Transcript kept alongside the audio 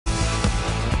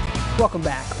Welcome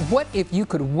back. What if you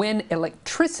could win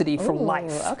electricity for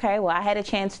life? Okay, well, I had a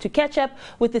chance to catch up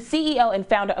with the CEO and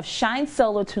founder of Shine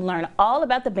Solar to learn all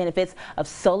about the benefits of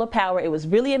solar power. It was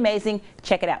really amazing.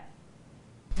 Check it out.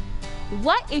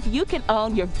 What if you can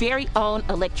own your very own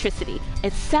electricity?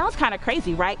 It sounds kind of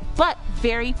crazy, right? But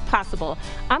very possible.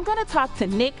 I'm going to talk to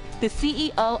Nick, the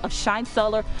CEO of Shine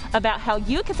Solar, about how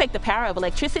you can take the power of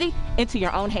electricity into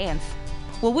your own hands.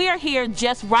 Well, we are here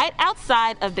just right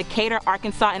outside of Decatur,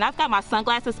 Arkansas, and I've got my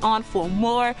sunglasses on for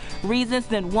more reasons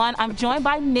than one. I'm joined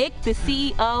by Nick, the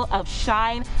CEO of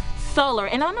Shine Solar.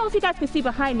 And I don't know if you guys can see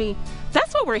behind me,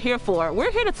 that's what we're here for.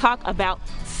 We're here to talk about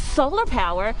solar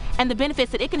power and the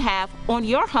benefits that it can have on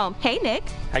your home. Hey, Nick.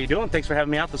 How you doing? Thanks for having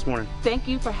me out this morning. Thank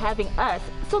you for having us.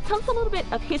 So tell us a little bit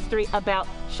of history about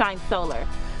Shine Solar.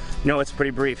 You know, it's pretty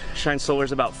brief. Shine Solar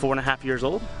is about 4.5 years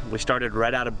old. We started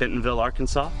right out of Bentonville,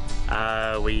 Arkansas.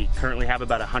 We currently have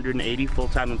about 180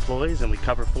 full-time employees, and we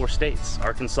cover 4 states: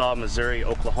 Arkansas, Missouri,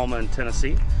 Oklahoma, and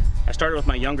Tennessee. I started with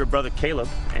my younger brother Caleb,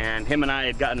 and him and I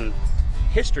had gotten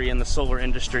history in the solar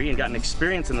industry and gotten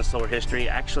experience in the solar history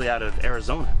actually out of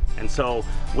Arizona. And so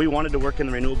we wanted to work in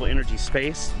the renewable energy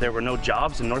space. There were no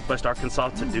jobs in Northwest Arkansas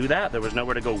to do that. There was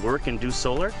nowhere to go work and do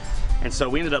solar. And so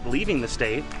we ended up leaving the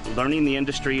state, learning the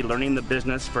industry, learning the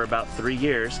business for about 3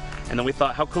 years. And then we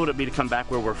thought, how cool would it be to come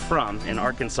back where we're from in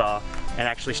Arkansas and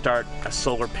actually start a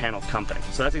solar panel company.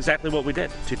 So that's exactly what we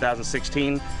did.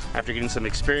 2016, after getting some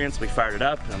experience, we fired it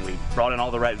up and we brought in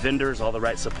all the right vendors, all the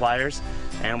right suppliers,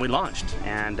 and we launched.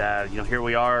 And you know, here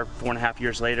we are 4.5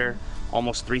 years later,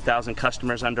 almost 3,000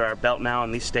 customers under our belt now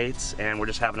in these states, and we're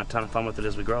just having a ton of fun with it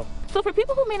as we grow. So for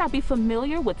people who may not be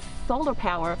familiar with solar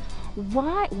power,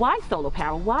 why solar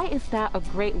power? Why is that a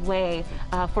great way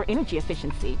for energy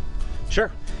efficiency? Sure.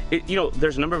 You know,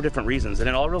 there's a number of different reasons, and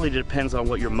it all really depends on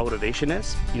what your motivation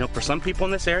is. You know, for some people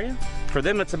in this area, for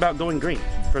them it's about going green.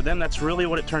 For them, that's really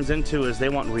what it turns into, is they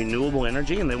want renewable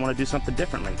energy and they want to do something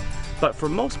differently. But for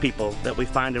most people that we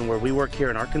find and where we work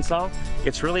here in Arkansas,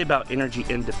 it's really about energy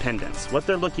independence. What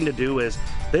they're looking to do is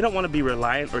they don't want to be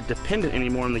reliant or dependent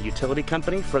anymore on the utility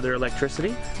company for their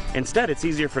electricity. Instead, it's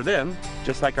easier for them,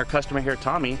 just like our customer here,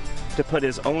 Tommy, to put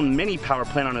his own mini power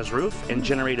plant on his roof and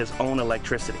generate his own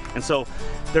electricity. And so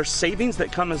there's savings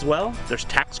that come as well. There's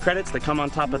tax credits that come on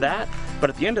top of that.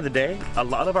 But at the end of the day, a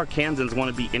lot of our Kansans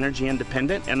want to be energy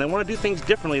independent and they want to do things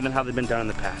differently than how they've been done in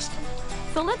the past.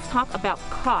 So let's talk about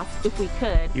cost, if we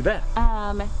could. You bet.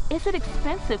 Is it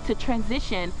expensive to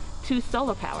transition to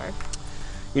solar power?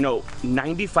 You know,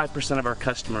 95% of our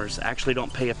customers actually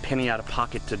don't pay a penny out of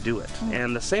pocket to do it.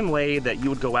 And the same way that you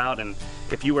would go out and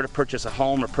if you were to purchase a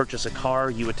home or purchase a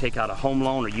car, you would take out a home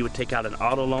loan or you would take out an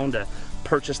auto loan to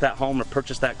purchase that home or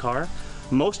purchase that car.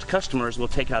 Most customers will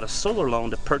take out a solar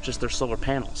loan to purchase their solar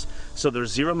panels. So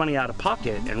there's zero money out of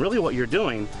pocket, and really what you're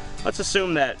doing, let's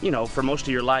assume that, you know, for most of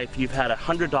your life you've had a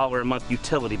 $100 a month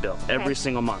utility bill every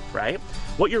single month, right?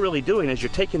 What you're really doing is you're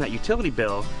taking that utility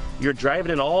bill, you're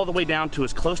driving it all the way down to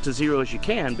as close to zero as you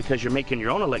can because you're making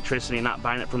your own electricity and not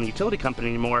buying it from the utility company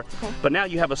anymore. But now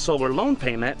you have a solar loan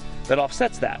payment that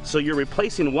offsets that. So you're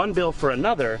replacing one bill for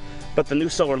another, but the new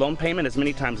solar loan payment is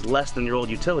many times less than your old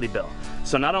utility bill.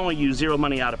 So not only you zero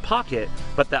money out of pocket,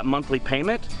 but that monthly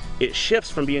payment, it shifts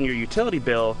from being your utility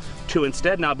bill to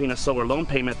instead now being a solar loan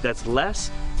payment that's less.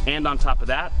 And on top of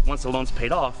that, once the loan's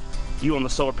paid off, you own the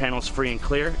solar panels free and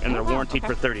clear, and they're warranted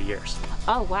for 30 years.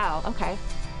 Oh, wow. Okay.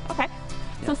 Okay.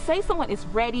 Yeah. So say someone is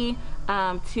ready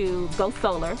to go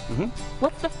solar.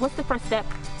 What's the first step?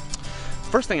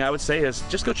 First thing I would say is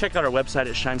just go check out our website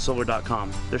at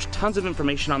shinesolar.com. There's tons of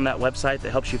information on that website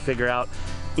that helps you figure out,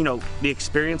 you know, the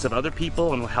experience of other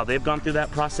people and how they've gone through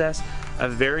that process. A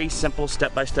very simple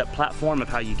step-by-step platform of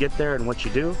how you get there and what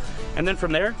you do. And then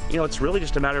from there, you know, it's really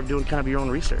just a matter of doing kind of your own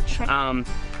research. Okay.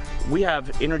 We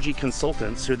have energy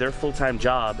consultants who their full-time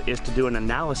job is to do an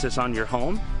analysis on your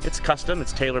home. It's custom,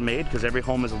 it's tailor-made because every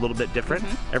home is a little bit different.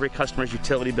 Every customer's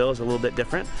utility bill is a little bit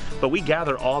different. But we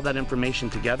gather all that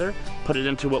information together, put it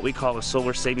into what we call a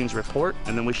solar savings report,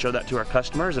 and then we show that to our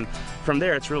customers. And from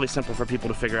there, it's really simple for people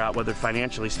to figure out whether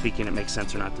financially speaking it makes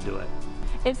sense or not to do it.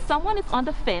 If someone is on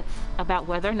the fence about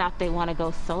whether or not they want to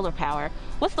go solar power,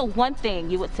 what's the one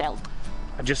thing you would tell them?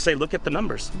 I just say look at the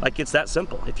numbers. Like, it's that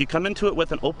simple. If you come into it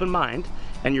with an open mind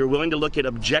and you're willing to look at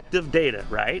objective data,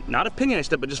 right? Not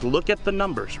opinionistic, but just look at the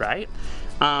numbers, right?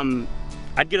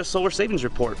 I'd get a solar savings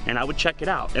report and I would check it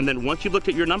out. And then once you've looked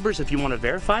at your numbers, if you want to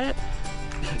verify it,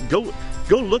 go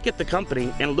go look at the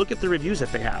company and look at the reviews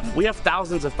that they have. We have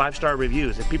thousands of 5-star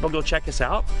reviews. If people go check us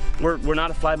out, we're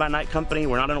not a fly-by-night company.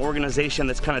 We're not an organization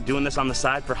that's kind of doing this on the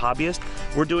side for hobbyists.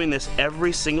 We're doing this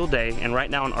every single day, and right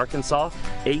now in Arkansas,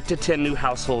 8 to 10 new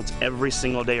households every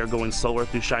single day are going solar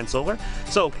through Shine Solar.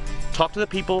 So talk to the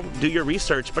people, do your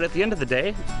research, but at the end of the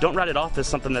day, don't write it off as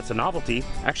something that's a novelty.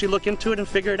 Actually look into it and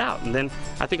figure it out, and then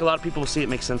I think a lot of people will see it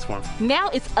makes sense for them. Now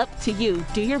it's up to you.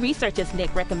 Do your research as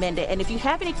Nick recommended, and if you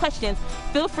have any questions,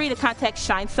 feel free to contact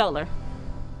Shine Solar.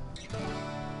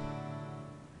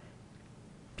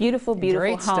 Beautiful, beautiful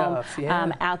Great home stuff,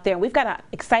 yeah. out there. We've got an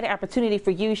exciting opportunity for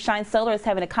you. Shine Solar is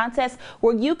having a contest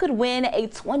where you could win a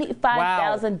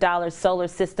 $25,000 solar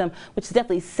system, which is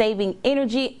definitely saving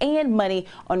energy and money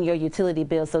on your utility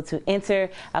bill. So to enter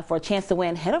for a chance to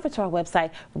win, head over to our website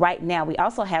right now. We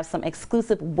also have some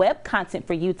exclusive web content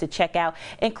for you to check out,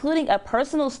 including a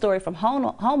personal story from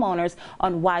homeowners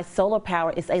on why solar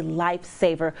power is a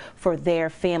lifesaver for their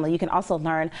family. You can also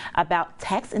learn about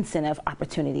tax incentive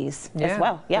opportunities as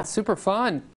well. Yeah. That's super fun.